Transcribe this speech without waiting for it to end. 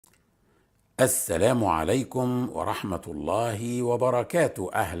السلام عليكم ورحمة الله وبركاته.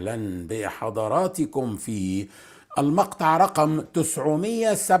 أهلا بحضراتكم في المقطع رقم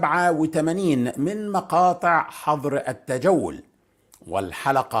 987 من مقاطع حظر التجول،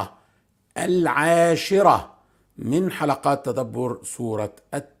 والحلقة 10 من حلقات تدبر سورة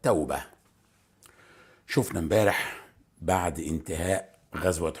التوبة. شفنا امبارح بعد انتهاء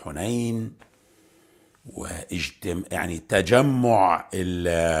غزوة حنين تجمع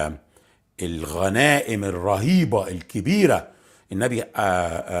الغنائم الرهيبة الكبيرة، النبي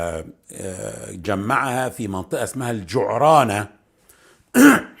جمعها في منطقة اسمها الجعرانة.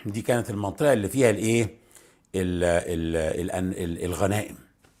 دي كانت المنطقة اللي فيها الغنائم،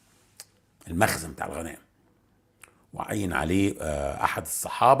 المخزن بتاع الغنائم، وعين عليه أحد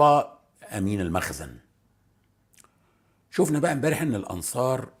الصحابة أمين المخزن. شفنا بقى امبارح ان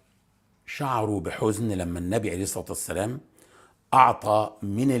الأنصار شعروا بحزن لما النبي عليه الصلاة والسلام أعطى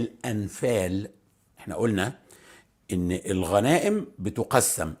من الأنفال. احنا قلنا إن الغنائم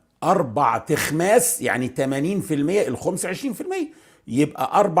بتقسم 4 تخماس، يعني 80%، الخمس 20%،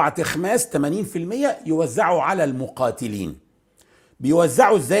 يبقى 4 تخماس 80% يوزعوا على المقاتلين.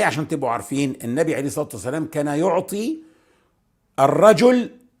 بيوزعوا ازاي؟ عشان تبقوا عارفين، النبي عليه الصلاة والسلام كان يعطي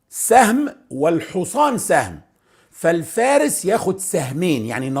الرجل سهم والحصان سهم، فالفارس ياخد سهمين،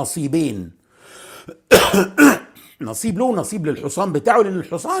 يعني نصيبين، نصيب له ونصيب للحصان بتاعه، لان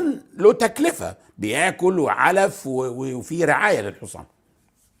الحصان له تكلفة، بياكل وعلف وفي رعاية للحصان.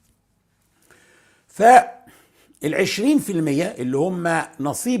 فال20% اللي هم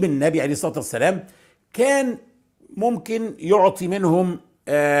نصيب النبي عليه الصلاة والسلام كان ممكن يعطي منهم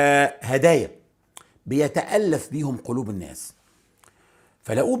هدايا بيتألف بيهم قلوب الناس.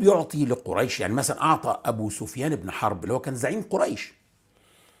 فلقوه بيعطي لقريش، يعني مثلا أعطى أبو سفيان بن حرب اللي هو كان زعيم قريش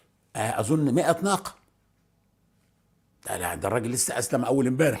أظن 100 ناقة. ده الراجل لسه أسلم أول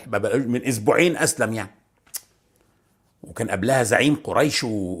امبارح، من أسبوعين أسلم يعني، وكان قبلها زعيم قريش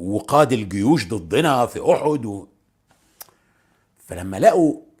وقاد الجيوش ضدنا في أحد فلما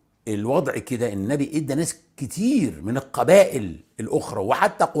لقوا الوضع كده، النبي ادى ناس كتير من القبائل الأخرى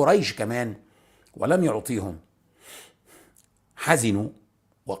وحتى قريش كمان ولم يعطيهم، حزنوا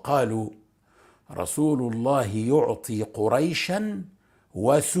وقالوا: رسول الله يعطي قريشا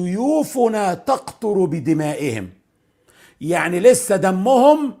وسيوفنا تقطر بدمائهم. يعني لسه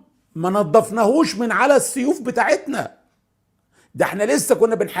دمهم ما نضفناهوش من على السيوف بتاعتنا، ده احنا لسه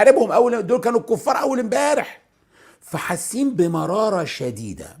كنا بنحاربهم، دول كانوا الكفار اول امبارح. فحاسين بمرارة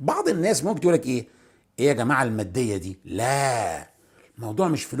شديدة. بعض الناس ممكن تقول لك ايه يا جماعة المادية دي؟ لا، الموضوع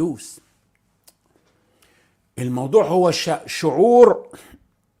مش فلوس، الموضوع هو شعور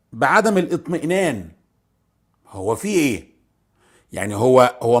بعدم الاطمئنان. هو في ايه يعني؟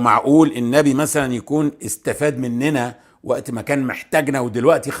 هو معقول النبي مثلا يكون استفاد مننا وقت ما كان محتاجنا،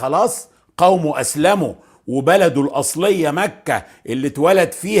 ودلوقتي خلاص قومه أسلموا وبلده الأصلية مكة اللي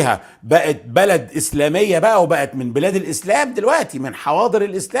اتولد فيها بقت بلد إسلامية بقى، وبقت من بلاد الإسلام دلوقتي، من حواضر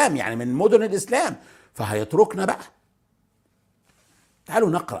الإسلام، يعني من مدن الإسلام، فهيتركنا بقى؟ تعالوا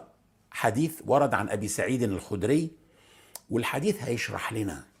نقرأ حديث ورد عن أبي سعيد الخدري، والحديث هيشرح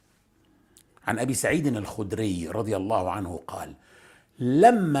لنا. عن أبي سعيد الخدري رضي الله عنه قال: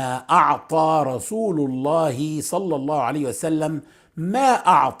 لما أعطى رسول الله صلى الله عليه وسلم ما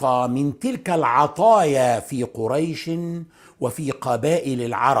أعطى من تلك العطايا في قريش وفي قبائل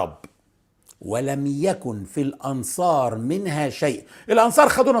العرب، ولم يكن في الأنصار منها شيء. الأنصار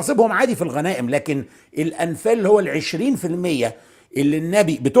خدوا نصيبهم عادي في الغنائم، لكن الأنفال اللي هو 20% اللي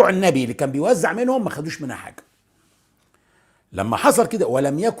النبي بتوع النبي اللي كان بيوزع منهم ما خدوش منها حاجة. لما حصل كده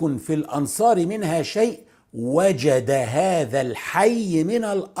ولم يكن في الأنصار منها شيء، وجد هذا الحي من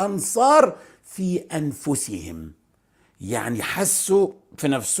الأنصار في أنفسهم، يعني حسوا في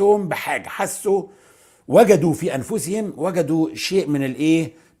نفسهم بحاجة، وجدوا في أنفسهم، وجدوا شيء من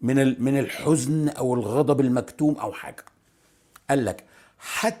الإيه، من الحزن أو الغضب المكتوم أو حاجة. قال لك: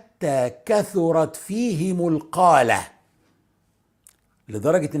 حتى كثرت فيهم القالة،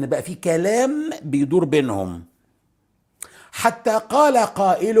 لدرجة إن بقى في كلام بيدور بينهم، حتى قال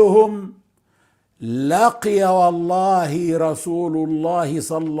قائلهم: لقي والله رسول الله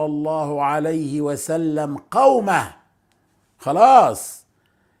صلى الله عليه وسلم قومه. خلاص،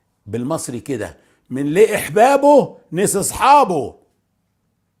 بالمصري كده، من ليه احبابه نس اصحابه.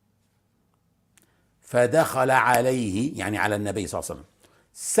 فدخل عليه، يعني على النبي صلى الله عليه وسلم،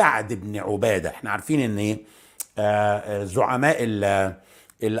 سعد بن عبادة. احنا عارفين ان زعماء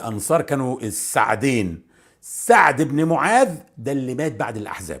الانصار كانوا السعدين. سعد بن معاذ ده اللي مات بعد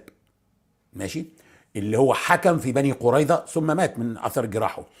الاحزاب، ماشي، اللي هو حكم في بني قريظة ثم مات من اثر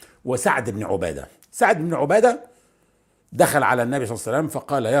جراحه. وسعد بن عبادة دخل على النبي صلى الله عليه وسلم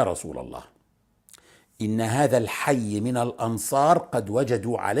فقال: يا رسول الله، إن هذا الحي من الأنصار قد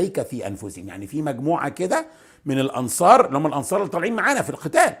وجدوا عليك في أنفسهم. يعني في مجموعة كده من الأنصار، اللي هم الأنصار اللي طالعين معانا في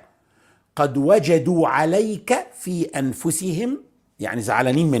القتال، قد وجدوا عليك في أنفسهم، يعني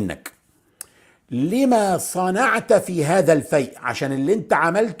زعلانين منك. لما صنعت في هذا الفيء، عشان اللي انت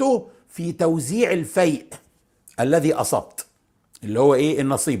عملته في توزيع الفيء الذي أصبت، اللي هو ايه؟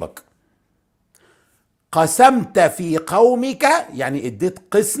 نصيبك. قسمت في قومك، يعني اديت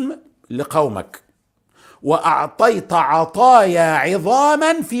قسم لقومك، وأعطيت عطايا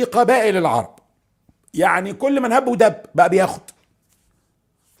عظاما في قبائل العرب، يعني كل من هب ودب بقى بياخد.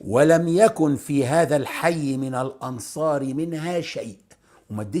 ولم يكن في هذا الحي من الأنصار منها شيء،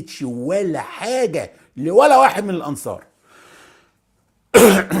 وما اديتش ولا حاجة لولا واحد من الأنصار.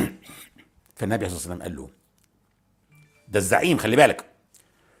 فالنبي صلى الله عليه وسلم قال له، ده الزعيم خلي بالك،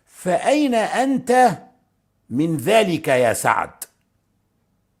 فأين أنت من ذلك يا سعد؟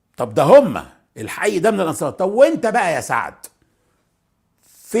 طب ده هم الحي ده من الأنصار، طب وانت بقى يا سعد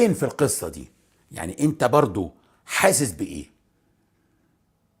فين في القصة دي؟ يعني انت برضو حاسس بإيه؟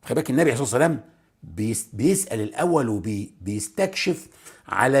 خلي بالك النبي صلى الله عليه وسلم بيسأل الأول وبيستكشف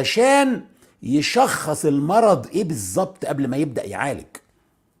علشان يشخص المرض ايه بالظبط قبل ما يبدأ يعالج.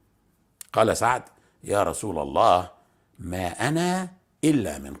 قال سعد: يا رسول الله، ما أنا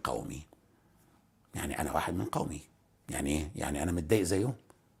إلا من قومي. يعني أنا واحد من قومي. يعني ايه؟ يعني أنا متضايق زيهم.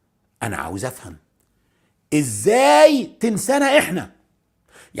 أنا عاوز أفهم إزاي تنسانا إحنا؟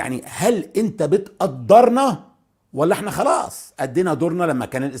 يعني هل أنت بتقدرنا ولا إحنا خلاص أدينا دورنا لما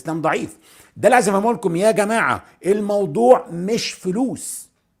كان الإسلام ضعيف؟ ده اللي عايز أفهمه لكم يا جماعة. الموضوع مش فلوس.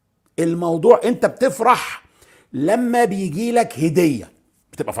 الموضوع أنت بتفرح لما بيجي لك هدية،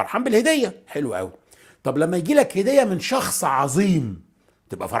 بتبقى فرحان بالهدية، حلو قوي. طب لما يجي لك هدية من شخص عظيم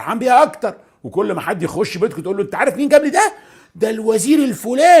تبقى فرحان بيها أكتر. وكل ما حد يخش بيتك تقول له: أنت عارف مين جاب لي ده؟ ده الوزير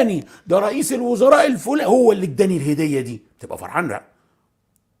الفلاني، ده رئيس الوزراء الفلاني، هو اللي اداني الهدية دي. تبقى فرحان بقى.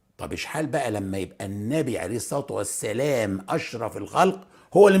 طب اشحال بقى لما يبقى النبي عليه الصلاة والسلام أشرف الخلق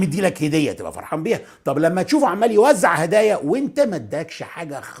هو اللي مدي لك هدية، تبقى فرحان بيها. طب لما تشوفه عمال يوزع هدايا وانت ما اداكش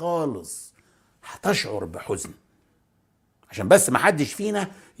حاجة خالص هتشعر بحزن. عشان بس ما حدش فينا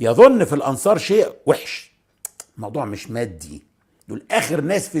يظن في الأنصار شيء وحش. الموضوع مش مادي، دول آخر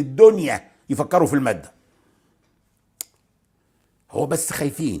ناس في الدنيا يفكروا في المادة. هو بس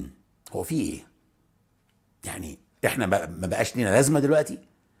خايفين. هو في ايه؟ يعني احنا ما بقاش لينا لازمة دلوقتي؟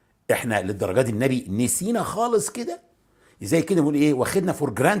 احنا للدرجة دي النبي نسينا خالص كده؟ زي كده بيقول ايه؟ واخدنا فور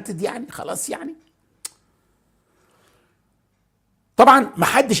جرانتد، يعني خلاص. يعني طبعا ما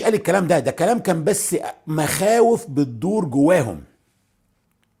حدش قال الكلام ده، ده كلام كان بس مخاوف بتدور جواهم.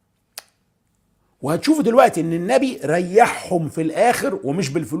 وهتشوفوا دلوقتي ان النبي ريحهم في الاخر، ومش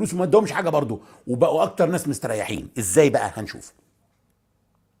بالفلوس وما ادهمش حاجه برضه، وبقوا اكتر ناس مستريحين. ازاي بقى؟ هنشوف.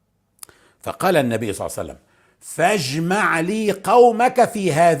 فقال النبي صلى الله عليه وسلم: فاجمع لي قومك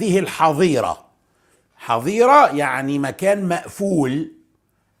في هذه الحظيره. حظيره يعني مكان مقفول،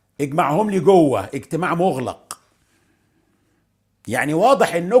 اجمعهم لي جوه، اجتماع مغلق. يعني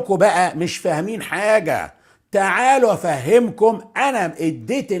واضح انكم بقى مش فاهمين حاجه. تعالوا افهمكم. انا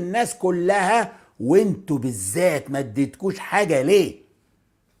اديت الناس كلها وانتوا بالذات ما اديتكوش حاجه ليه؟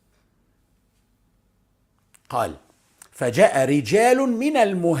 قال: فجاء رجال من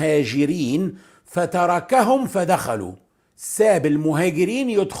المهاجرين فتركهم فدخلوا. ساب المهاجرين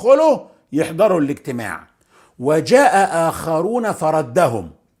يدخلوا يحضروا الاجتماع، وجاء آخرون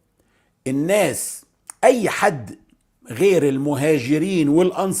فردهم. الناس أي حد غير المهاجرين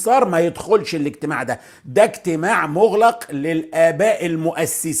والأنصار ما يدخلش الاجتماع ده. ده اجتماع مغلق للآباء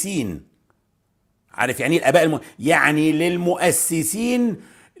المؤسسين. عارف يعني ايه الآباء يعني للمؤسسين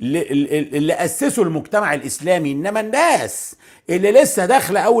اللي أسسوا المجتمع الإسلامي. إنما الناس اللي لسه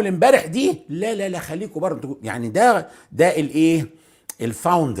داخلة أول امبارح دي لا لا لا، خليكوا برضه. يعني ده الإيه؟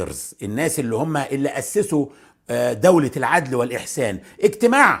 الفاوندرز، الناس اللي هم اللي أسسوا دولة العدل والإحسان.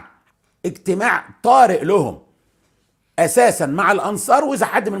 اجتماع طارئ لهم أساسا مع الأنصار. وإذا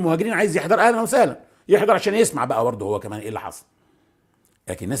حد من المهاجرين عايز يحضر أهلا وسهلا، يحضر عشان يسمع بقى برضه هو كمان إيه اللي حصل.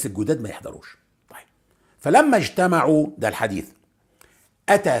 لكن الناس الجداد ما يحضروش. طيب، فلما اجتمعوا، ده الحديث،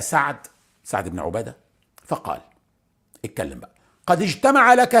 أتى سعد بن عبادة فقال: اتكلم بقى. قد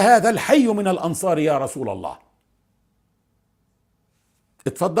اجتمع لك هذا الحي من الأنصار يا رسول الله.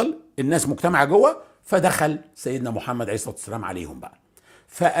 اتفضل، الناس مجتمعة جوه. فدخل سيدنا محمد عليه الصلاة والسلام عليهم بقى.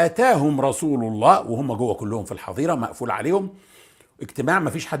 فأتاهم رسول الله وهم جوه كلهم في الحظيرة مقفول عليهم، اجتماع ما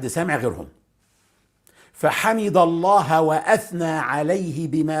فيش حد سامع غيرهم. فحمد الله وأثنى عليه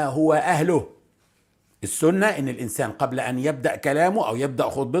بما هو أهله. السنة إن الإنسان قبل أن يبدأ كلامه أو يبدأ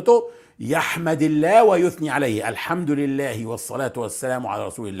خطبته يحمد الله ويثني عليه. الحمد لله والصلاة والسلام على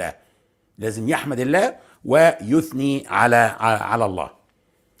رسول الله. لازم يحمد الله ويثني على الله.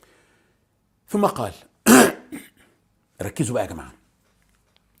 ثم قال ركزوا بقى يا جماعة: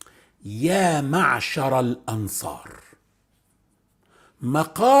 يا معشر الأنصار،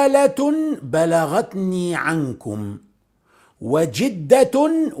 مقالة بلغتني عنكم وجدة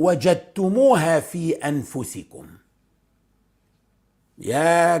وجدتموها في أنفسكم.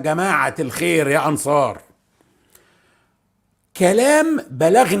 يا جماعة الخير يا أنصار، كلام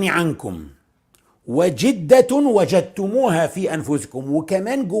بلغني عنكم وجدة وجدتموها في أنفسكم،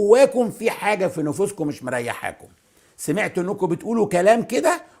 وكمان جواكم في حاجة في نفوسكم مش مريحاكم. سمعت انكم بتقولوا كلام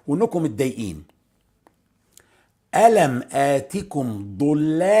كده وانكم متضايقين. ألم آتكم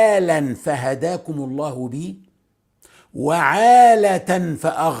ضلالا فهداكم الله بي، وعالة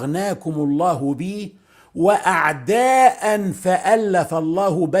فأغناكم الله بي، وأعداء فألف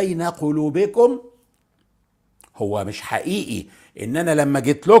الله بين قلوبكم. هو مش حقيقي إن أنا لما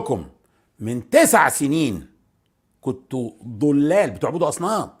جيت لكم من 9 سنين كنتوا ضلال بتعبدوا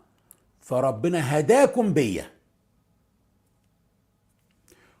أصنام، فربنا هداكم بيا،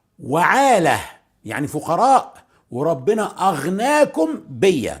 وعالة يعني فقراء، وربنا أغناكم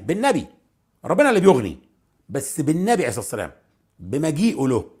بيا بالنبي. ربنا اللي بيغني، بس بالنبي عليه الصلاة والسلام بمجيئه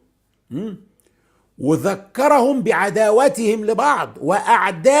له. وذكرهم بعداوتهم لبعض،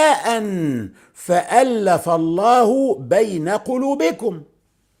 وأعداء فألف الله بين قلوبكم.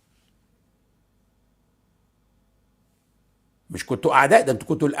 مش كنتوا أعداء، ده انتوا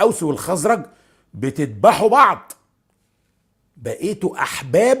كنتوا الأوس والخزرج بتذبحوا بعض، بقيتوا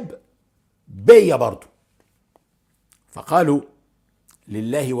أحباب بيا برضو. فقالوا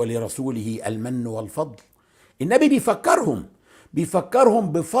لله ولرسوله المن والفضل. النبي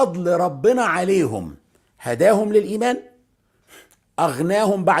بيفكرهم بفضل ربنا عليهم، هداهم للإيمان،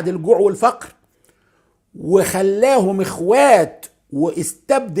 أغناهم بعد الجوع والفقر، وخلاهم إخوات،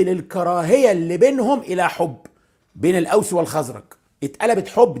 واستبدل الكراهية اللي بينهم إلى حب بين الأوس والخزرج، اتقلبت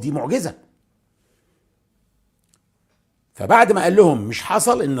حب. دي معجزة. فبعد ما قال لهم مش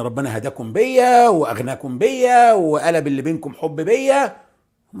حصل ان ربنا هداكم بيا واغناكم بيا وقلب اللي بينكم حب بيا،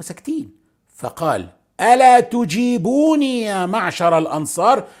 هم ساكتين. فقال: ألا تجيبوني يا معشر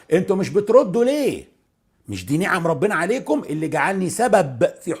الأنصار؟ انتوا مش بتردوا ليه؟ مش دي نعم ربنا عليكم اللي جعلني سبب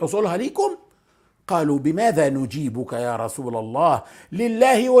في حصولها ليكم؟ قالوا: بماذا نجيبك يا رسول الله؟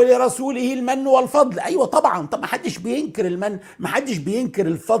 لله ولرسوله المن والفضل. ايوه طبعا، طب ما حدش بينكر المن، ما حدش بينكر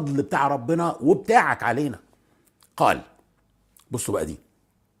الفضل بتاع ربنا وبتاعك علينا. قال: بصوا بقى، دي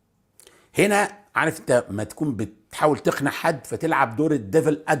هنا عارف انت ما تكون بتحاول تقنع حد فتلعب دور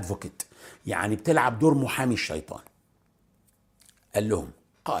الديفل ادفوكيت، يعني بتلعب دور محامي الشيطان. قال لهم،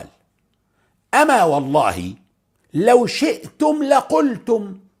 قال: أما والله لو شئتم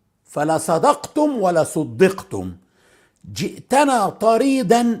لقلتم فلصدقتم ولصدقتم، جئتنا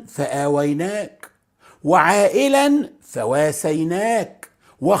طريدا فآويناك، وعائلا فواسيناك،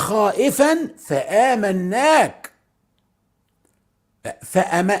 وخائفا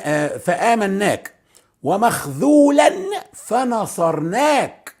فآمناك، ومخذولا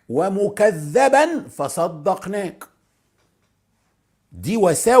فنصرناك، ومكذبا فصدقناك. دي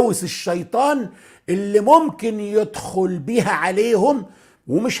وساوس الشيطان اللي ممكن يدخل بيها عليهم،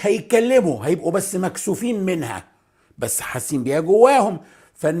 ومش هيتكلموا، هيبقوا بس مكسوفين منها، بس حاسين بيها جواهم.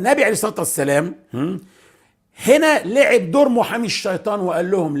 فالنبي عليه الصلاة والسلام هنا لعب دور محامي الشيطان،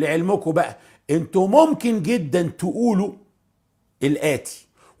 وقال لهم لعلمكم بقى انتوا ممكن جدا تقولوا الآتي،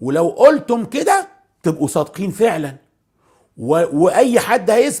 ولو قلتم كده تبقوا صادقين فعلا، واي حد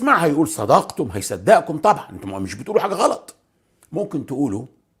هيسمع هيقول صدقتم، هيصدقكم طبعا، انتم مش بتقولوا حاجة غلط. ممكن تقولوا: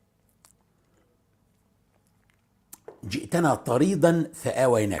 جئتنا طريدا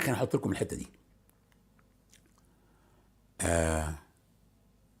فآويناك. خلينا احط لكم الحتة دي.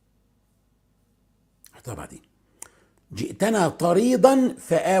 احطها بعدين. جئتنا طريدا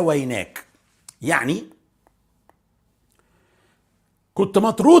فآويناك، يعني كنت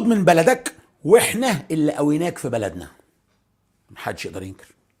مطرود من بلدك واحنا اللي قويناك في بلدنا، محدش يقدر ينكر.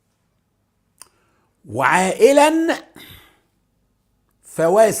 وعائلا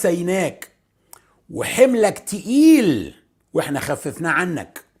فواسيناك، وحملك تقيل واحنا خففناه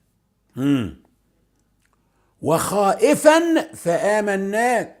عنك. وخائفا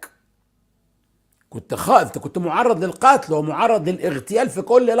فآمناك، كنت خائف، كنت معرض للقتل ومعرض للاغتيال في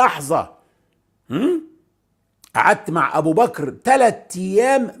كل لحظة. قعدت مع أبو بكر 3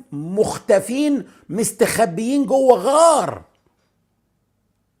 أيام مختفين مستخبيين جوه غار،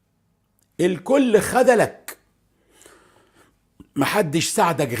 الكل خذلك، محدش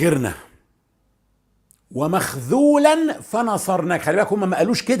ساعدك غيرنا. ومخذولا فنصرناك. خلي بالك هم ما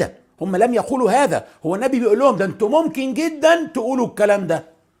قالوش كده، هم لم يقولوا هذا، هو النبي بيقول لهم ده انتوا ممكن جدا تقولوا الكلام ده،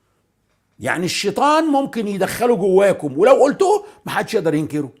 يعني الشيطان ممكن يدخله جواكم، ولو قلتوه محدش يقدر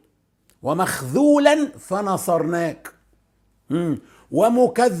ينكره. ومخذولا فنصرناك،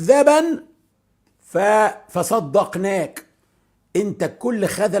 ومكذبا فصدقناك. انت الكل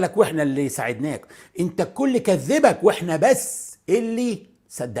خذلك واحنا اللي ساعدناك، انت الكل كذبك واحنا بس اللي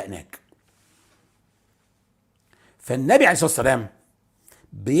صدقناك. فالنبي عليه الصلاة والسلام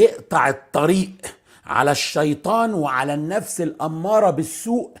بيقطع الطريق على الشيطان وعلى النفس الأمارة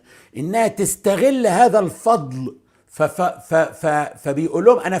بالسوء إنها تستغل هذا الفضل. فبيقول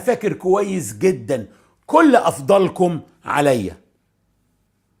لهم أنا فاكر كويس جدا كل أفضلكم عليا.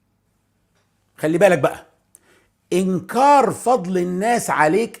 خلي بالك بقى، إنكار فضل الناس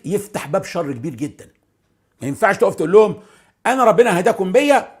عليك يفتح باب شر كبير جدا. ما ينفعش تقف تقول لهم أنا ربنا هداكم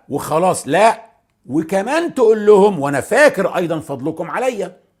بيا وخلاص، لا، وكمان تقول لهم وأنا فاكر أيضا فضلكم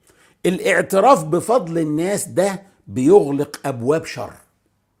عليا. الاعتراف بفضل الناس ده بيغلق أبواب شر،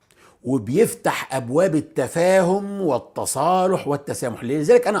 وبيفتح أبواب التفاهم والتصالح والتسامح.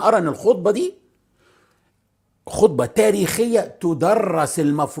 لذلك أنا أرى أن الخطبة دي خطبة تاريخية تدرس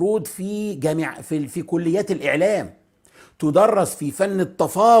المفروض في في كليات الإعلام، تدرس في فن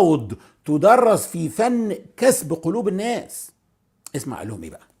التفاوض، تدرس في فن كسب قلوب الناس. اسمع لهم ايه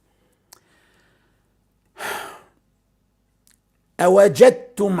بقى.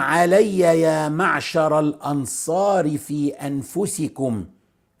 أوجدتم علي يا معشر الأنصار في أنفسكم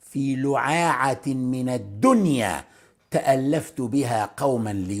في لعاعة من الدنيا تألفت بها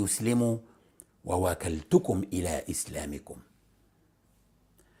قوما ليسلموا ووكلتكم إلى إسلامكم.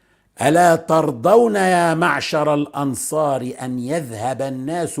 ألا ترضون يا معشر الأنصار أن يذهب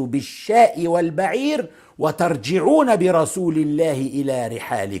الناس بالشاء والبعير وترجعون برسول الله إلى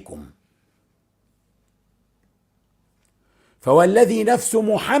رحالكم؟ فوالذي نفس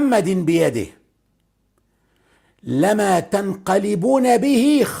محمد بيده لما تنقلبون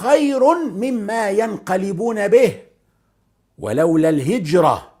به خير مما ينقلبون به، ولولا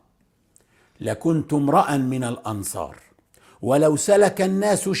الهجرة لكنت امرأ من الأنصار، ولو سلك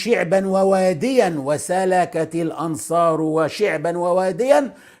الناس شعبا وواديا وسلكت الأنصار وشعبا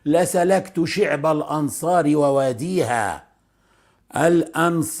وواديا لسلكت شعب الأنصار وواديها.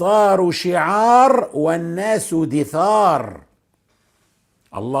 الأنصار شعار والناس دثار.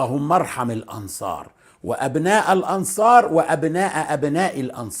 اللهم ارحم الأنصار وأبناء الأنصار وأبناء أبناء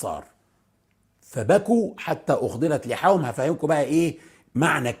الأنصار. فبكوا حتى أخضلت لحاهم. هفهمكم بقى إيه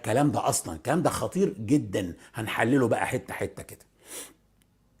معنى الكلام ده. أصلا الكلام ده خطير جدا، هنحلله بقى حتة حتة كده.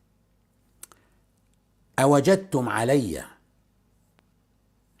 أوجدتم علي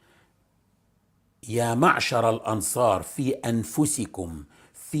يا معشر الأنصار في أنفسكم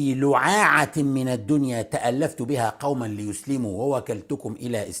في لعاعة من الدنيا تألفت بها قوما ليسلموا ووكلتكم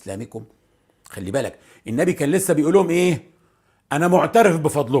إلى إسلامكم. خلي بالك، النبي كان لسه بيقول لهم إيه؟ أنا معترف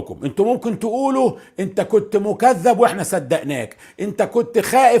بفضلكم. أنتوا ممكن تقولوا أنت كنت مكذب وإحنا صدقناك، أنت كنت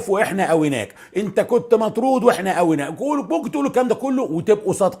خائف وإحنا قويناك، أنت كنت مطرود وإحنا قويناك، ممكن تقولوا الكلام ده كله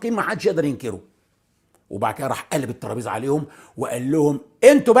وتبقوا صادقين ما حدش يقدر ينكره. وبعد كده راح قلب الترابيزة عليهم وقال لهم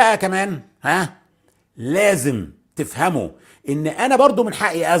أنتوا بقى كمان لازم تفهموا ان انا برضو من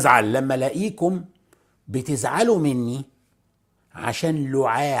حقي ازعل لما الاقيكم بتزعلوا مني عشان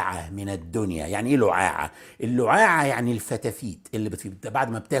لعاعة من الدنيا. يعني ايه لعاعة؟ اللعاعة يعني الفتافيت اللي بعد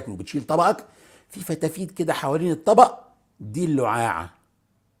ما بتاكل وبتشيل طبقك في فتافيت كده حوالين الطبق، دي اللعاعة.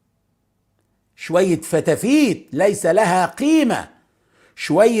 شوية فتافيت ليس لها قيمة،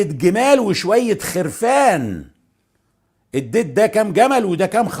 شوية جمال وشوية خرفان، اديت ده كام جمل وده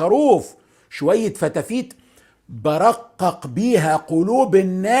كام خروف. شوية فتافيت برقق بيها قلوب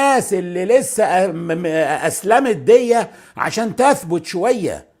الناس اللي لسه أسلمت دي عشان تثبت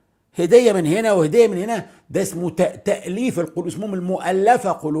شوية. هدية من هنا وهدية من هنا، ده اسمه تأليف القلوب، اسمهم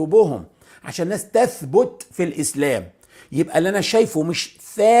المؤلفة قلوبهم، عشان الناس تثبت في الإسلام. يبقى اللي أنا شايفه مش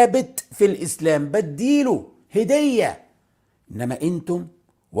ثابت في الإسلام بديله هدية، إنما أنتم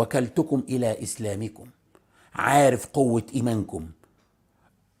وكلتكم إلى إسلامكم، عارف قوة إيمانكم.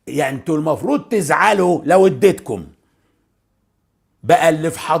 يعني انتوا المفروض تزعلوا لو اديتكم. بقى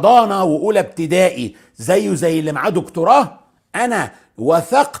اللي في حضانة وأولى ابتدائي زيه زي اللي معاه دكتوراه، أنا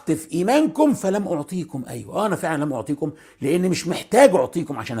وثقت في إيمانكم فلم أعطيكم. أيوة أنا فعلا لم أعطيكم لأني مش محتاج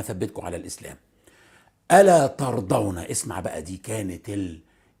أعطيكم عشان أثبتكم على الإسلام. ألا ترضون، اسمع بقى، دي كانت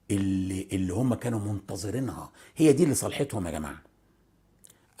اللي هم كانوا منتظرينها، هي دي اللي صلحتهم يا جماعة.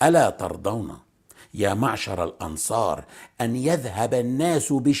 ألا ترضون يا معشر الأنصار أن يذهب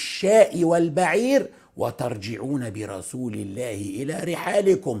الناس بالشاء والبعير وترجعون برسول الله إلى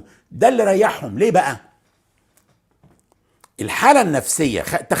رحالكم؟ ده اللي ريحهم. ليه بقى؟ الحالة النفسية.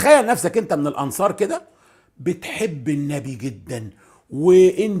 تخيل نفسك أنت من الأنصار كده، بتحب النبي جدا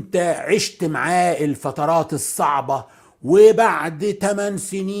وانت عشت معاه الفترات الصعبة، وبعد 8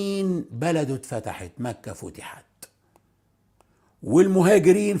 سنين بلده اتفتحت، مكة فتحت،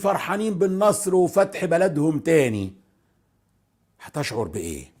 والمهاجرين فرحانين بالنصر وفتح بلدهم تاني، هتشعر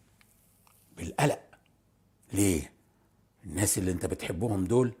بإيه؟ بالقلق. ليه؟ الناس اللي انت بتحبهم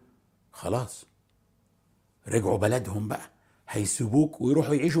دول خلاص رجعوا بلدهم بقى، هيسيبوك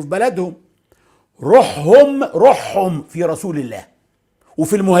ويروحوا يعيشوا في بلدهم. روحهم في رسول الله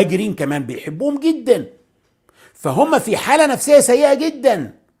وفي المهاجرين كمان، بيحبوهم جدا، فهم في حالة نفسية سيئة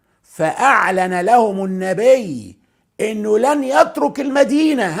جدا. فأعلن لهم النبي انه لن يترك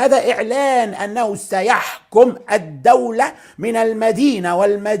المدينة، هذا اعلان انه سيحكم الدولة من المدينة،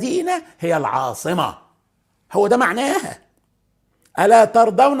 والمدينة هي العاصمة. هو ده معناها. ألا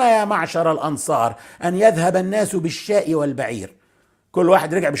ترضون يا معشر الأنصار أن يذهب الناس بالشاء والبعير، كل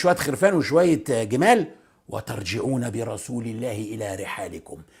واحد رجع بشوية خرفان وشوية جمال، وترجعون برسول الله إلى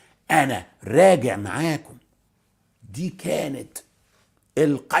رحالكم، أنا راجع معاكم. دي كانت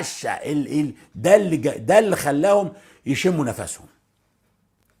القشة ده اللي خلاهم يشموا نفسهم.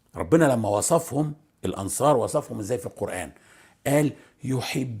 ربنا لما وصفهم الأنصار وصفهم ازاي في القرآن؟ قال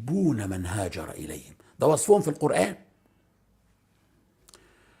يحبون من هاجر إليهم، ده وصفهم في القرآن.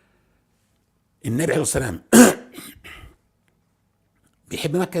 النبي عليه الصلاة والسلام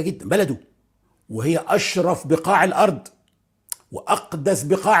بيحب مكة جدا، بلده، وهي أشرف بقاع الأرض وأقدس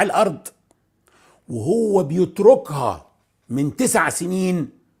بقاع الأرض، وهو بيتركها من 9 سنين،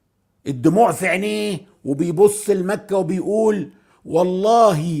 الدموع في عينيه، وبيبص لمكة وبيقول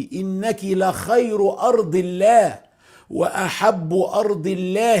والله إنك لخير أرض الله وأحب أرض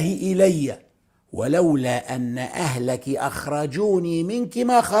الله إلي، ولولا أن أهلك أخرجوني منك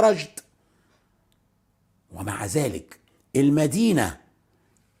ما خرجت. ومع ذلك المدينة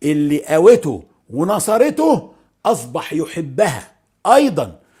اللي قاوته ونصرته أصبح يحبها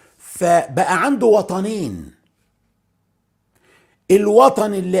أيضا، فبقى عنده وطنين.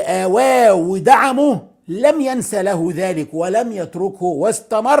 الوطن اللي آواه ودعمه لم ينسى له ذلك ولم يتركه،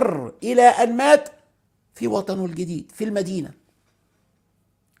 واستمر إلى أن مات في وطنه الجديد في المدينة.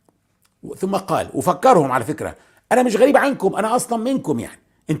 ثم قال، وفكرهم على فكرة، أنا مش غريب عنكم، أنا أصلا منكم، يعني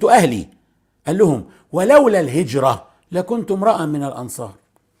أنتوا أهلي. قال لهم ولولا الهجرة لكنت امرأ من الأنصار.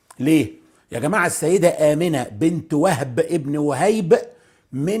 ليه؟ يا جماعة السيدة آمنة بنت وهب ابن وهيب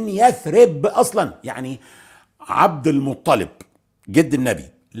من يثرب أصلا، يعني عبد المطلب جد النبي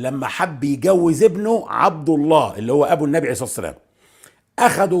لما حب يجوز ابنه عبد الله اللي هو أبو النبي عليه الصلاة والسلام،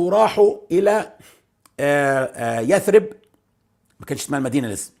 أخذوا وراحوا إلى يثرب، ما كانش اسمها المدينة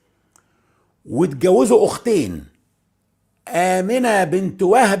لسه، واتجوزوا أختين، آمنة بنت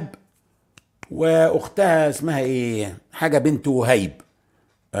وهب واختها اسمها ايه، حاجه بنت وهيب،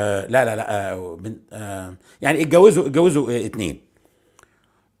 لا يعني اتجوزوا اتنين.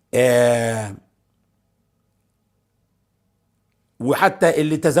 وحتى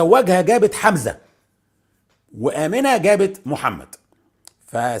اللي تزوجها جابت حمزه، وآمنة جابت محمد،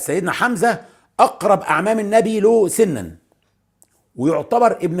 فسيدنا حمزه اقرب اعمام النبي له سنا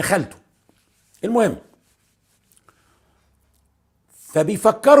ويعتبر ابن خالته. المهم،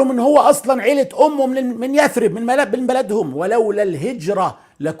 فبيفكروا من هو اصلا عيله امه من يثرب، من بلدهم. ولولا الهجره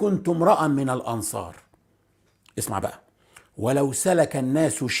لكنت امرا من الانصار. اسمع بقى، ولو سلك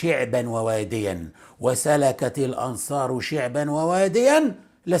الناس شعبا وواديا وسلكت الانصار شعبا وواديا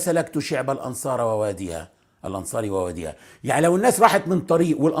لسلكت شعب الانصار وواديها. يعني لو الناس راحت من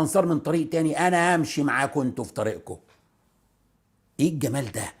طريق والانصار من طريق تاني، انا همشي معاكم انتوا في طريقكم. ايه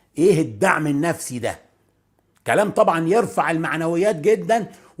الجمال ده؟ ايه الدعم النفسي ده؟ كلام طبعا يرفع المعنويات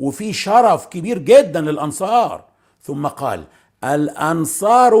جدا، وفي شرف كبير جدا للأنصار. ثم قال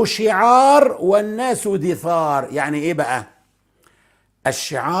الأنصار شعار والناس دثار. يعني ايه بقى؟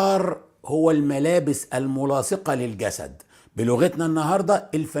 الشعار هو الملابس الملاصقة للجسد، بلغتنا النهاردة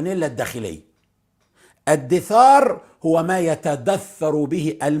الفانيلا الداخلية. الدثار هو ما يتدثر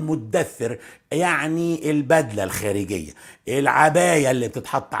به المدثر، يعني البدلة الخارجية، العباية اللي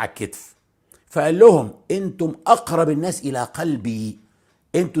بتتحط على الكتف. فقال لهم انتم اقرب الناس الى قلبي،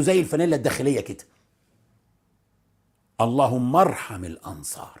 انتوا زي الفانيلا الداخليه كده. اللهم ارحم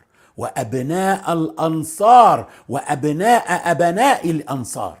الانصار وابناء الانصار وابناء ابناء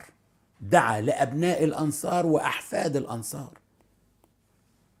الانصار. دعا لابناء الانصار واحفاد الانصار.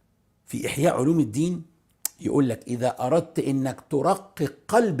 في احياء علوم الدين يقول لك اذا اردت انك ترقق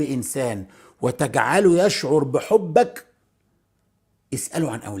قلب انسان وتجعله يشعر بحبك،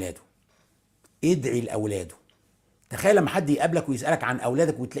 اساله عن اولاده، ادعي لاولاده. تخيل لما حد يقابلك ويسالك عن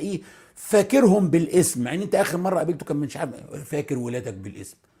اولادك وتلاقيه فاكرهم بالاسم، يعني انت اخر مره قابلته كان مش عارف، فاكر ولادك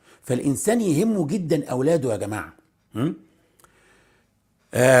بالاسم. فالانسان يهمه جدا اولاده يا جماعه.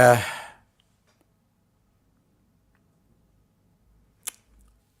 آه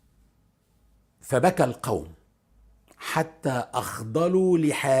فبكى القوم حتى أخضلوا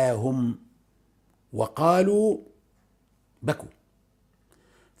لحاهم وقالوا بكوا.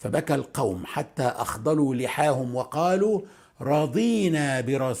 فبكى القوم حتى أخضلوا لحاهم وقالوا رضينا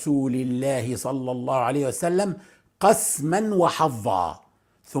برسول الله صلى الله عليه وسلم قسما وحظا،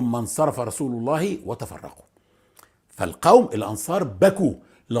 ثم انصرف رسول الله وتفرقوا. فالقوم الأنصار بكوا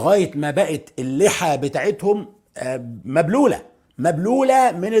لغاية ما بقت اللحى بتاعتهم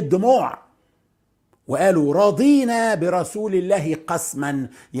مبلولة من الدموع، وقالوا رضينا برسول الله قسما،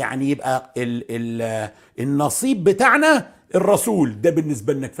 يعني يبقى النصيب بتاعنا الرسول ده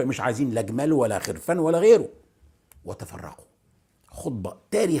بالنسبة لنا، فمش عايزين لا جمال ولا خرفان ولا غيره. وتفرقوا. خطبة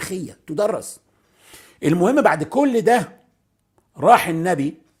تاريخية تدرس. المهم بعد كل ده راح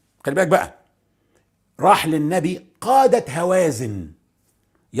النبي، خلي بالك بقى، راح للنبي قادة هوازن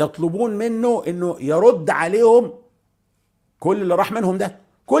يطلبون منه انه يرد عليهم كل اللي راح منهم ده.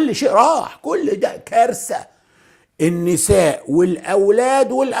 كل شيء راح، كل ده كارثة. النساء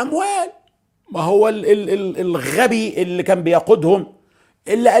والأولاد والأموال. ما هو الغبي اللي كان بيقودهم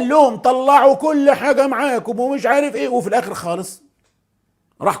اللي قال لهم طلعوا كل حاجة معاكم ومش عارف ايه، وفي الآخر خالص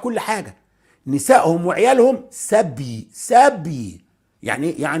راح كل حاجة. نسائهم وعيالهم سبي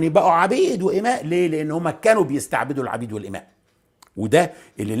يعني بقوا عبيد وإماء. ليه؟ لأن هم كانوا بيستعبدوا العبيد والإماء. وده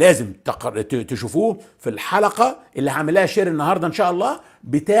اللي لازم تشوفوه في الحلقة اللي هعملها شير النهاردة إن شاء الله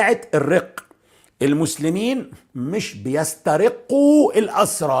بتاعة الرق. المسلمين مش بيسترقوا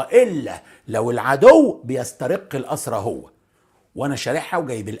الأسرى إلا لو العدو بيسترق الأسرى هو. وأنا شارحها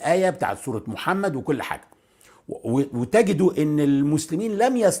وجايب الآية بتاعة سورة محمد وكل حاجة. وتجدوا ان المسلمين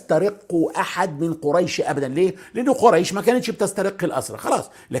لم يسترقوا احد من قريش ابدا. ليه؟ لان قريش ما كانتش بتسترق الاسرى خلاص،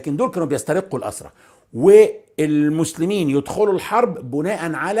 لكن دول كانوا بيسترقوا الاسرى. والمسلمين يدخلوا الحرب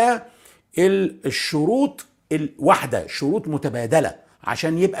بناء على الشروط الواحده، شروط متبادله،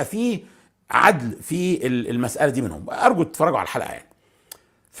 عشان يبقى فيه عدل في المساله دي منهم. ارجو تتفرجوا على الحلقه يعني.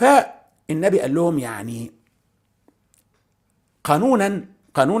 فالنبي قال لهم يعني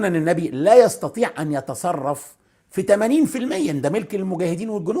قانونا النبي لا يستطيع ان يتصرف في 80%، ده ملك المجاهدين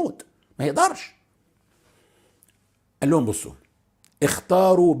والجنود، ما يقدرش. قال لهم بصوا،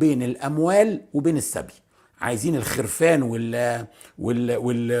 اختاروا بين الاموال وبين السبي. عايزين الخرفان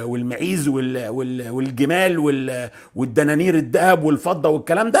والمعيز والجمال والدنانير الذهب والفضه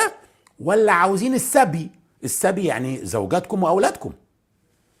والكلام ده، ولا عاوزين السبي يعني زوجاتكم واولادكم؟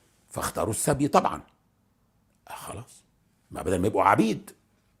 فاختاروا السبي طبعا. خلاص، ما بدل ما يبقوا عبيد.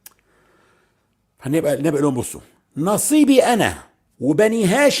 هنبقى النبي لهم بصوا، نصيبي انا وبني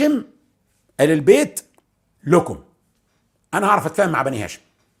هاشم قال البيت لكم. انا هعرف اتفاهم مع بني هاشم.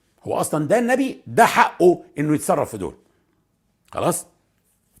 هو اصلا ده النبي ده حقه انه يتصرف في دول. خلاص.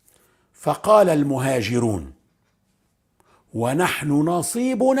 فقال المهاجرون ونحن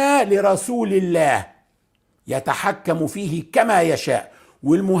نصيبنا لرسول الله يتحكم فيه كما يشاء.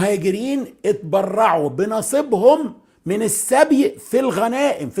 والمهاجرين اتبرعوا بنصيبهم من السبي في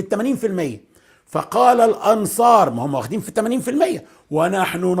الغنائم في 80%. فقال الأنصار، ما هم واخدين في 80%،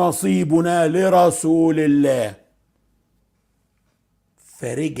 ونحن نصيبنا لرسول الله.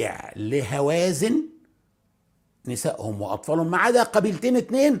 فرجع لهوازن نسائهم وأطفالهم ما عدا قبيلتين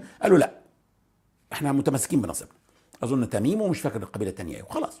 2 قالوا لا احنا متمسكين بنصيبنا. أظن تميم ومش فاكر القبيلة التانية ايه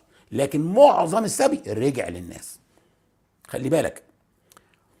وخلاص. لكن معظم السبي رجع للناس. خلي بالك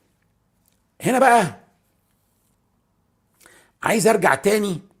هنا بقى، عايز ارجع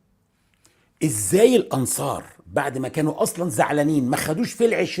تاني. ازاي الانصار بعد ما كانوا اصلا زعلانين ما خدوش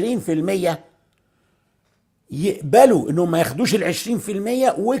في 20% يقبلوا انهم ما ياخدوش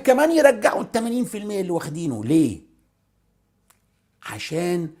 20% وكمان يرجعوا 80% اللي واخدينه؟ ليه؟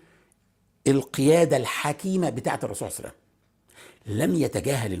 عشان القيادة الحكيمة بتاعت الرسول صلى الله عليه وسلم لم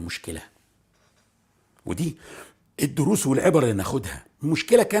يتجاهل المشكلة. ودي الدروس والعبر اللي ناخدها.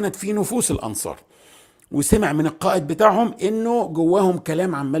 المشكلة كانت في نفوس الانصار، وسمع من القائد بتاعهم انه جواهم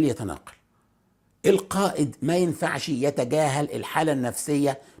كلام عمال يتناقل. القائد ما ينفعش يتجاهل الحالة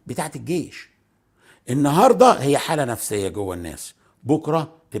النفسية بتاعت الجيش. النهاردة هي حالة نفسية جوه الناس،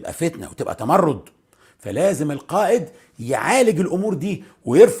 بكرة تبقى فتنة وتبقى تمرد. فلازم القائد يعالج الأمور دي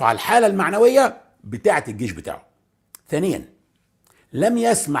ويرفع الحالة المعنوية بتاعت الجيش بتاعه. ثانيا، لم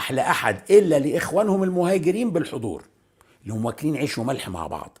يسمح لأحد إلا لإخوانهم المهاجرين بالحضور، اللي هم واكلين عيش وملح مع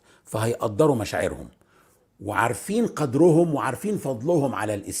بعض، فهيقدروا مشاعرهم وعارفين قدرهم وعارفين فضلهم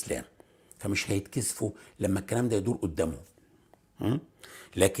على الإسلام، فمش هيتكسفوا لما الكلام ده يدور قدامهم.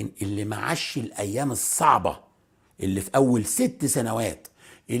 لكن اللي معاش الأيام الصعبة اللي في أول 6 سنوات،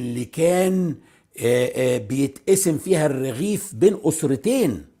 اللي كان بيتقسم فيها الرغيف بين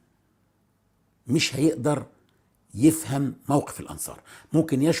أسرتين، مش هيقدر يفهم موقف الأنصار.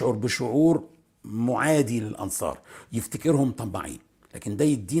 ممكن يشعر بشعور معادي للأنصار، يفتكرهم طماعين، لكن ده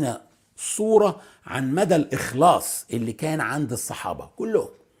يدينا صورة عن مدى الإخلاص اللي كان عند الصحابة كلهم.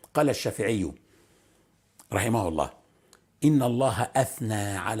 قال الشافعي رحمه الله: إن الله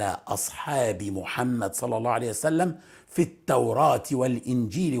أثنى على أصحاب محمد صلى الله عليه وسلم في التوراة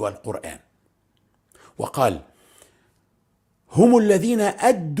والإنجيل والقرآن، وقال: هم الذين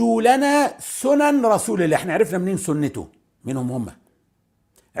أدوا لنا سنن رسول الله. احنا عرفنا منين سنته؟ منهم هم.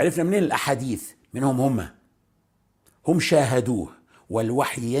 عرفنا منين الأحاديث؟ منهم هم شاهدوه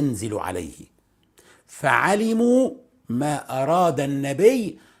والوحي ينزل عليه، فعلموا ما أراد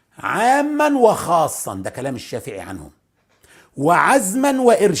النبي عاما وخاصا، ده كلام الشافعي عنهم، وعزما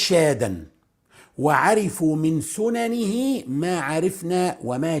وإرشادا، وعرفوا من سننه ما عرفنا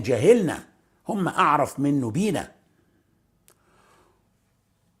وما جهلنا، هم أعرف منه بينا،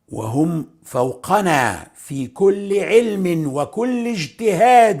 وهم فوقنا في كل علم وكل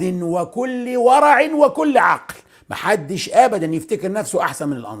اجتهاد وكل ورع وكل عقل. محدش ابدا يفتكر نفسه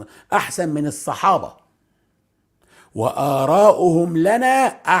احسن من الصحابه، واراؤهم لنا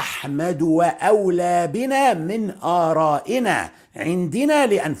احمد واولى بنا من ارائنا عندنا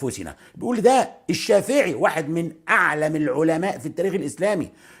لانفسنا. بيقول ده الشافعي، واحد من اعلم العلماء في التاريخ الاسلامي،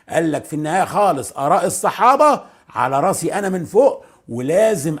 قال لك في النهايه خالص اراء الصحابه على راسي انا من فوق،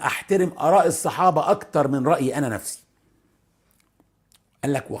 ولازم احترم اراء الصحابه اكتر من رايي انا نفسي.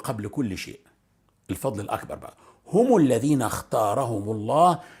 قال لك وقبل كل شيء الفضل الاكبر بقى، هم الذين اختارهم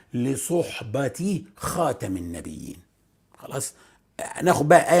الله لصحبة خاتم النبيين. خلاص ناخد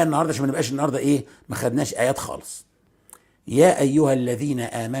بقى آية النهاردة عشان ما نبقاش النهاردة ايه ما خدناش آيات خالص. يا أيها الذين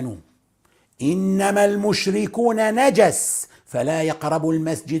آمنوا إنما المشركون نجس فلا يقربوا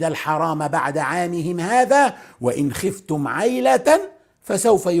المسجد الحرام بعد عامهم هذا وإن خفتم عيلة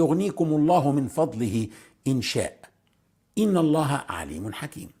فسوف يغنيكم الله من فضله إن شاء إن الله عليم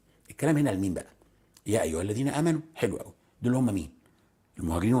حكيم. الكلام هنا لمين بقى؟ يا أيها الذين آمنوا، حلو قوي، دول هم مين؟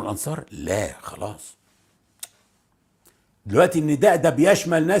 المهاجرين والأنصار؟ لا خلاص، دلوقتي النداء ده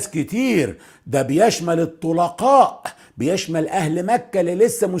بيشمل ناس كتير، ده بيشمل الطلقاء، بيشمل أهل مكة اللي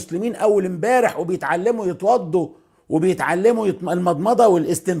لسه مسلمين أول امبارح وبيتعلموا يتوضوا وبيتعلموا المضمضة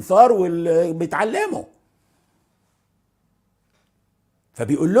والاستنثار وبيتعلموا.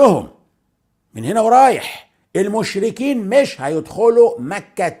 فبيقول لهم من هنا ورايح المشركين مش هيدخلوا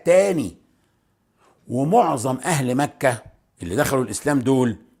مكة تاني. ومعظم أهل مكة اللي دخلوا الإسلام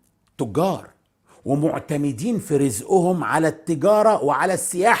دول تجار ومعتمدين في رزقهم على التجارة وعلى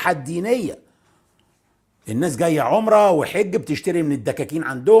السياحة الدينية. الناس جاية عمرة وحج بتشتري من الدكاكين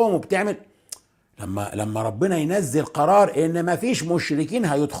عندهم وبتعمل. لما ربنا ينزل قرار ان ما فيش مشركين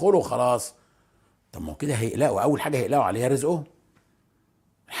هيدخلوا خلاص، طب ما كده هيقلقوا، اول حاجة هيقلقوا عليها رزقهم.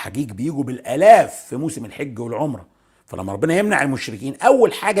 الحجيج بيجوا بالالاف في موسم الحج والعمرة، فلما ربنا يمنع المشركين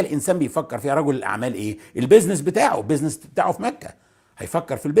اول حاجة الانسان بيفكر فيها رجل الاعمال ايه؟ البيزنس بتاعه في مكة،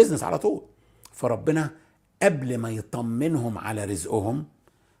 هيفكر في البيزنس على طول. فربنا قبل ما يطمنهم على رزقهم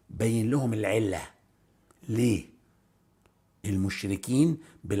بين لهم العلة. ليه؟ المشركين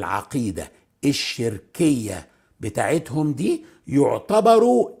بالعقيدة الشركية بتاعتهم دي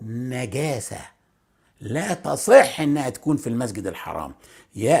يعتبروا نجاسة لا تصح انها تكون في المسجد الحرام.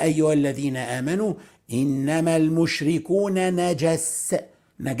 يا ايها الذين امنوا انما المشركون نجس،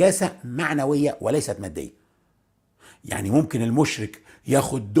 نجاسة معنوية وليست مادية. يعني ممكن المشرك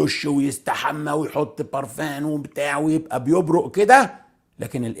ياخد دش ويستحمى ويحط برفان وبتاع ويبقى بيبرق كده،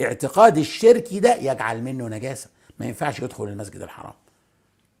 لكن الاعتقاد الشركي ده يجعل منه نجاسة، ما ينفعش يدخل المسجد الحرام.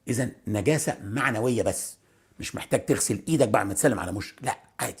 اذا نجاسة معنوية بس، مش محتاج تغسل ايدك بعد ما تسلم على مشرك، لا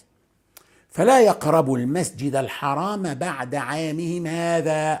عادي. فلا يقربوا المسجد الحرام بعد عامهم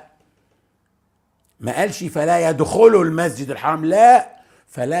هذا. ما قالش فلا يدخلوا المسجد الحرام، لا،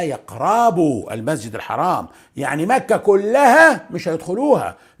 فلا يقربوا المسجد الحرام، يعني مكة كلها مش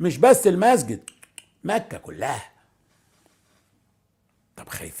هيدخلوها، مش بس المسجد، مكة كلها. طب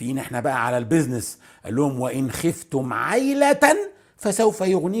خايفين احنا بقى على البيزنس، قال لهم وإن خفتم عيلة فسوف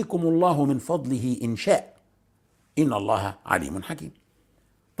يغنيكم الله من فضله إن شاء إن الله عليم حكيم.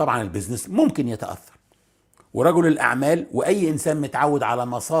 طبعا البيزنس ممكن يتأثر، ورجل الأعمال وأي إنسان متعود على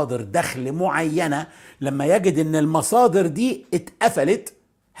مصادر دخل معينة لما يجد إن المصادر دي اتقفلت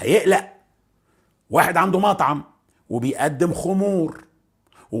هيقلق. واحد عنده مطعم وبيقدم خمور،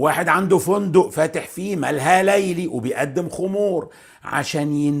 وواحد عنده فندق فاتح فيه ملهى ليلي وبيقدم خمور،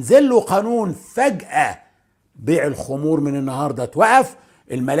 عشان ينزل له قانون فجأة بيع الخمور من النهاردة توقف،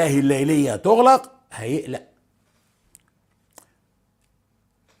 الملاهي الليلية تغلق، هيقلق.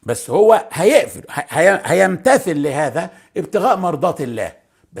 بس هو هيقفل، هيمتثل لهذا ابتغاء مرضات الله،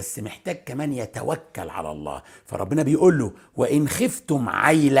 بس محتاج كمان يتوكل على الله. فربنا بيقول له وإن خفتم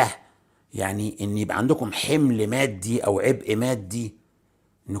عيلة، يعني ان يبقى عندكم حمل مادي او عبء مادي،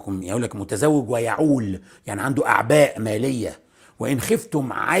 انكم يقول لك متزوج ويعول، يعني عنده اعباء مالية. وإن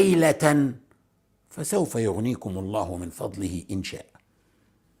خفتم عيلة فسوف يغنيكم الله من فضله إن شاء.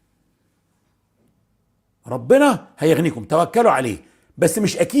 ربنا هيغنيكم، توكلوا عليه، بس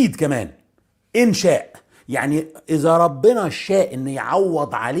مش أكيد كمان، إن شاء. يعني إذا ربنا شاء إن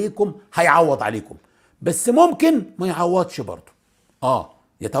يعوض عليكم هيعوض عليكم، بس ممكن ما يعوضش برضه.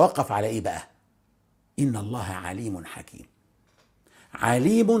 يتوقف على إيه بقى؟ إن الله عليم حكيم،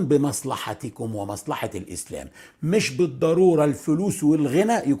 عليم بمصلحتكم ومصلحة الإسلام. مش بالضرورة الفلوس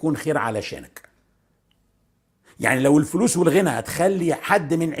والغنى يكون خير علشانك. يعني لو الفلوس والغنى هتخلي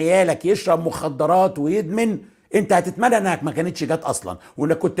حد من عيالك يشرب مخدرات ويدمن، انت هتتمنى انك ما كانتش جات اصلا،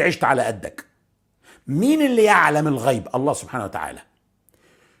 وانك كنت عشت على قدك. مين اللي يعلم الغيب؟ الله سبحانه وتعالى.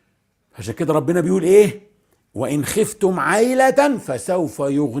 عشان كده ربنا بيقول ايه؟ وإن خفتم عيلة فسوف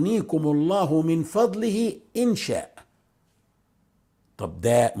يغنيكم الله من فضله إن شاء. طب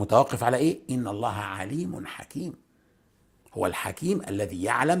ده متوقف على ايه؟ إن الله عليم حكيم. هو الحكيم الذي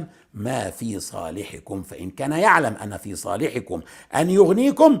يعلم ما في صالحكم، فإن كان يعلم أن في صالحكم أن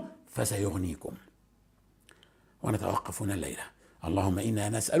يغنيكم فسيغنيكم. ونتوقف هنا الليلة. اللهم إنا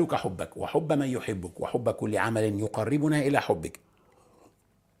نسألك حبك وحب من يحبك وحب كل عمل يقربنا إلى حبك.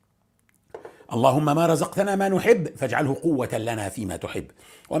 اللهم ما رزقتنا ما نحب فاجعله قوة لنا فيما تحب،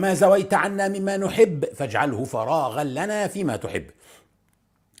 وما زويت عنا مما نحب فاجعله فراغا لنا فيما تحب.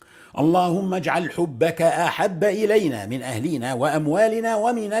 اللهم اجعل حبك أحب إلينا من أهلنا وأموالنا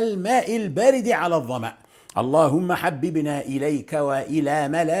ومن الماء البارد على الظمأ. اللهم حببنا إليك وإلى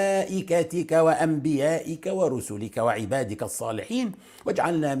ملائكتك وأنبيائك ورسلك وعبادك الصالحين،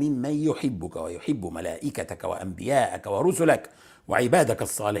 واجعلنا ممن يحبك ويحب ملائكتك وأنبيائك ورسلك وعبادك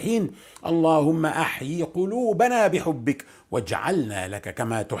الصالحين. اللهم أحيي قلوبنا بحبك واجعلنا لك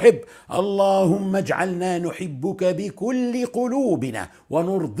كما تحب. اللهم اجعلنا نحبك بكل قلوبنا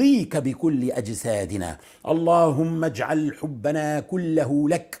ونرضيك بكل أجسادنا. اللهم اجعل حبنا كله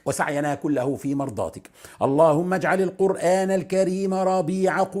لك وسعينا كله في مرضاتك. اللهم اجعل القرآن الكريم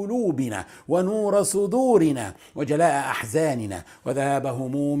ربيع قلوبنا ونور صدورنا وجلاء أحزاننا وذهاب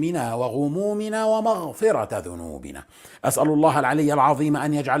همومنا وغمومنا ومغفرة ذنوبنا. أسأل الله العلي العظيم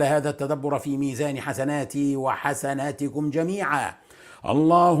أن يجعل هذا التدبر في ميزان حسناتي وحسناتكم جميعا.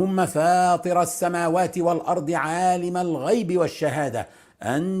 اللهم فاطر السماوات والأرض عالم الغيب والشهادة،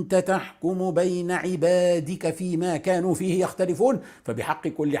 أنت تحكم بين عبادك فيما كانوا فيه يختلفون، فبحق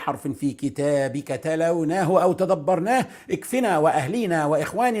كل حرف في كتابك تلوناه أو تدبرناه اكفنا وأهلينا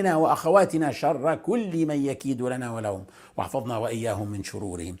وإخواننا وأخواتنا شر كل من يكيد لنا ولهم، واحفظنا وإياهم من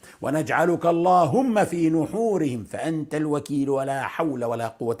شرورهم، ونجعلك اللهم في نحورهم، فأنت الوكيل ولا حول ولا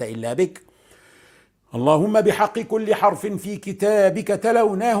قوة إلا بك. اللهم بحق كل حرف في كتابك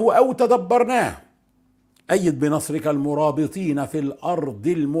تلوناه أو تدبرناه أيد بنصرك المرابطين في الأرض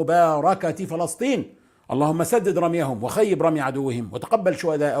المباركة فلسطين. اللهم سدد رميهم وخيب رمي عدوهم وتقبل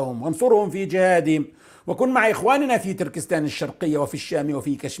شهداءهم وانصرهم في جهادهم، وكن مع إخواننا في تركستان الشرقية وفي الشام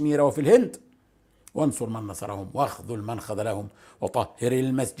وفي كشمير وفي الهند، وانصر من نصرهم واخذل من خذلهم، وطهر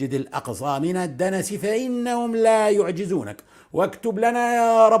المسجد الأقصى من الدنس فإنهم لا يعجزونك، واكتب لنا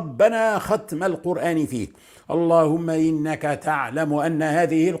يا ربنا ختم القرآن فيه. اللهم إنك تعلم أن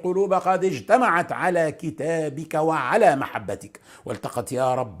هذه القلوب قد اجتمعت على كتابك وعلى محبتك، والتقت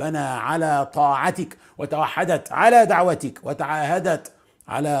يا ربنا على طاعتك، وتوحدت على دعوتك، وتعاهدت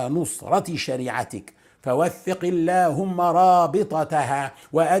على نصرة شريعتك، فوثق اللهم رابطتها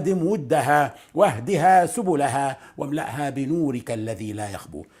وأدم ودها واهدها سبلها واملأها بنورك الذي لا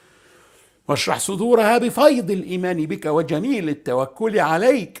يخبو، واشرح صدورها بفيض الإيمان بك وجميل التوكل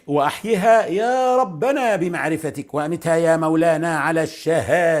عليك، وأحيها يا ربنا بمعرفتك، وأمتها يا مولانا على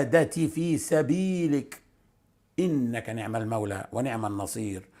الشهادة في سبيلك، إنك نعم المولى ونعم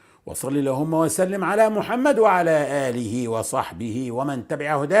النصير. وصل اللهم وسلم على محمد وعلى آله وصحبه ومن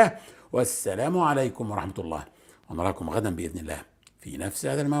تبع هداه، والسلام عليكم ورحمة الله. ونراكم غدا بإذن الله في نفس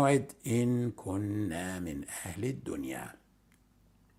هذا الموعد إن كنا من أهل الدنيا.